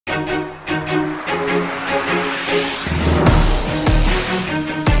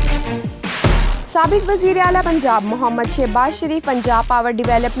سابق وزیر اعلیٰ پنجاب محمد شہباز شریف Punjab power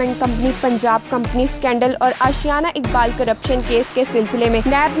development company Punjab company scandal اور آشانا اقبال کرپشن کیس کے سلسلے میں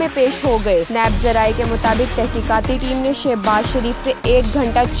نیب میں پیش ہو گئے۔ نیب ذرائع کے مطابق تحقیقاتی ٹیم نے شہباز شریف سے 1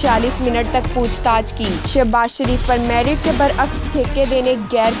 گھنٹہ 40 منٹ تک پوچھ تاچھ کی۔ شہباز شریف پر میرٹ کے برعکس ٹھیکے دینے،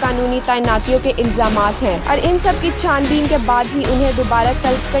 غیر قانونی تعیناتیوں کے الزامات ہیں اور ان سب کی چھان بین کے بعد ہی انہیں دوبارہ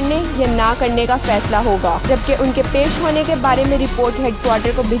طلب کرنے یا نہ کرنے کا فیصلہ ہوگا، جبکہ ان کے پیش ہونے کے بارے میں رپورٹ ہیڈ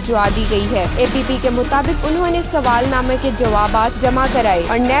کوارٹر کو بھجوا دی گئی ہے۔ APP کے مطابق انہوں نے سوال نامے کے جوابات جمع کرائے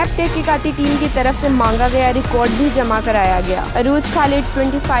اور نیب تحقیقاتی ٹیم کی طرف سے مانگا گیا ریکارڈ بھی جمع کرایا گیا۔ عروج خالد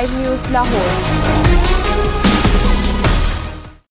 25 نیوز لاہور۔